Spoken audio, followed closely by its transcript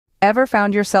Ever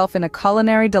found yourself in a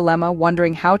culinary dilemma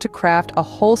wondering how to craft a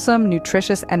wholesome,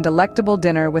 nutritious, and delectable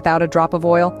dinner without a drop of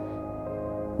oil?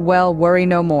 Well, worry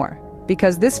no more,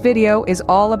 because this video is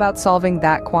all about solving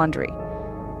that quandary.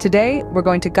 Today, we're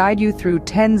going to guide you through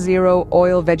 10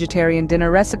 zero-oil vegetarian dinner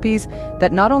recipes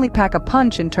that not only pack a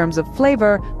punch in terms of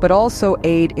flavor, but also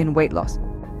aid in weight loss.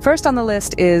 First on the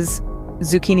list is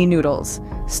zucchini noodles.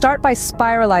 Start by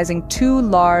spiralizing 2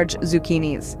 large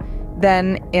zucchinis.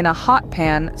 Then, in a hot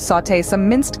pan, sauté some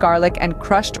minced garlic and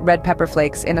crushed red pepper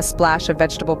flakes in a splash of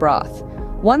vegetable broth.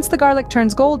 Once the garlic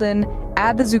turns golden,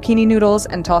 add the zucchini noodles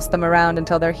and toss them around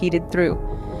until they're heated through.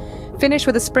 Finish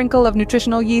with a sprinkle of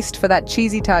nutritional yeast for that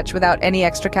cheesy touch without any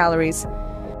extra calories.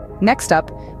 Next up,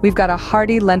 we've got a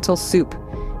hearty lentil soup.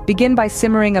 Begin by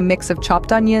simmering a mix of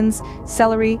chopped onions,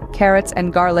 celery, carrots,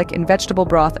 and garlic in vegetable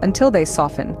broth until they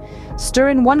soften. Stir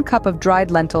in 1 cup of dried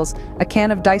lentils, a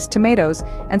can of diced tomatoes,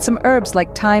 and some herbs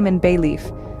like thyme and bay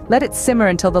leaf. Let it simmer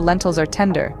until the lentils are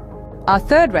tender. Our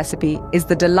third recipe is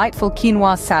the delightful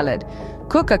quinoa salad.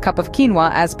 Cook a cup of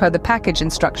quinoa as per the package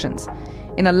instructions.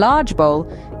 In a large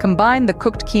bowl, combine the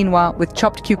cooked quinoa with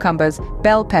chopped cucumbers,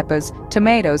 bell peppers,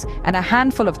 tomatoes, and a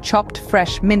handful of chopped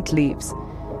fresh mint leaves.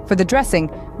 For the dressing,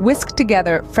 whisk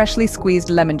together freshly squeezed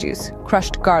lemon juice,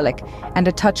 crushed garlic, and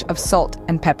a touch of salt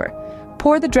and pepper.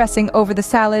 Pour the dressing over the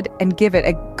salad and give it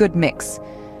a good mix.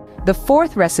 The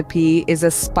fourth recipe is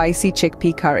a spicy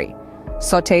chickpea curry.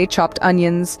 Sauté chopped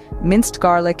onions, minced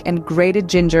garlic, and grated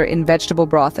ginger in vegetable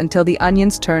broth until the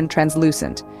onions turn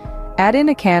translucent. Add in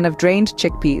a can of drained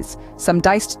chickpeas, some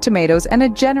diced tomatoes, and a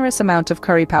generous amount of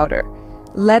curry powder.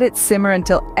 Let it simmer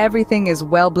until everything is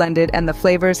well blended and the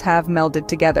flavors have melded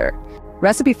together.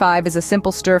 Recipe 5 is a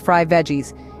simple stir-fry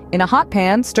veggies. In a hot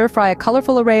pan, stir-fry a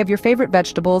colorful array of your favorite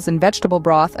vegetables in vegetable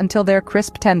broth until they're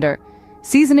crisp tender.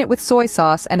 Season it with soy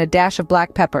sauce and a dash of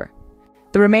black pepper.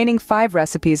 The remaining 5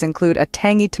 recipes include a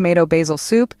tangy tomato basil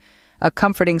soup, a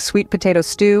comforting sweet potato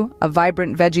stew, a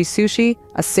vibrant veggie sushi,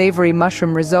 a savory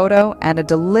mushroom risotto, and a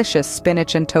delicious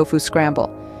spinach and tofu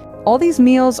scramble. All these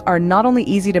meals are not only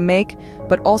easy to make,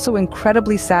 but also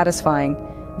incredibly satisfying.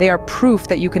 They are proof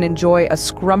that you can enjoy a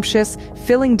scrumptious,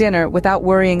 filling dinner without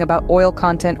worrying about oil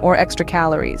content or extra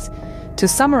calories. To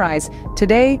summarize,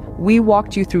 today we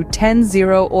walked you through 10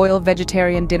 zero-oil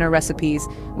vegetarian dinner recipes.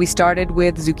 We started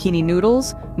with zucchini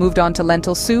noodles, moved on to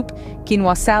lentil soup,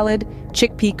 quinoa salad,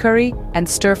 chickpea curry, and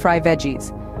stir-fry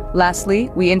veggies. Lastly,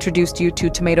 we introduced you to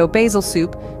tomato basil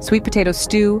soup, sweet potato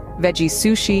stew, veggie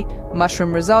sushi,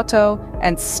 mushroom risotto,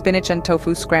 and spinach and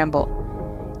tofu scramble.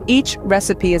 Each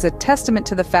recipe is a testament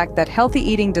to the fact that healthy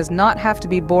eating does not have to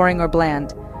be boring or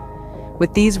bland.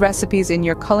 With these recipes in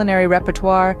your culinary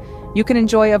repertoire, you can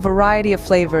enjoy a variety of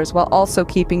flavors while also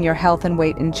keeping your health and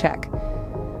weight in check.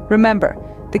 Remember,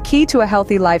 the key to a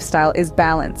healthy lifestyle is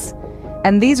balance,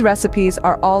 and these recipes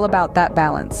are all about that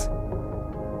balance.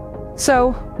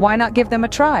 So, why not give them a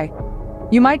try?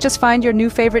 You might just find your new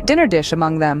favorite dinner dish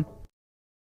among them.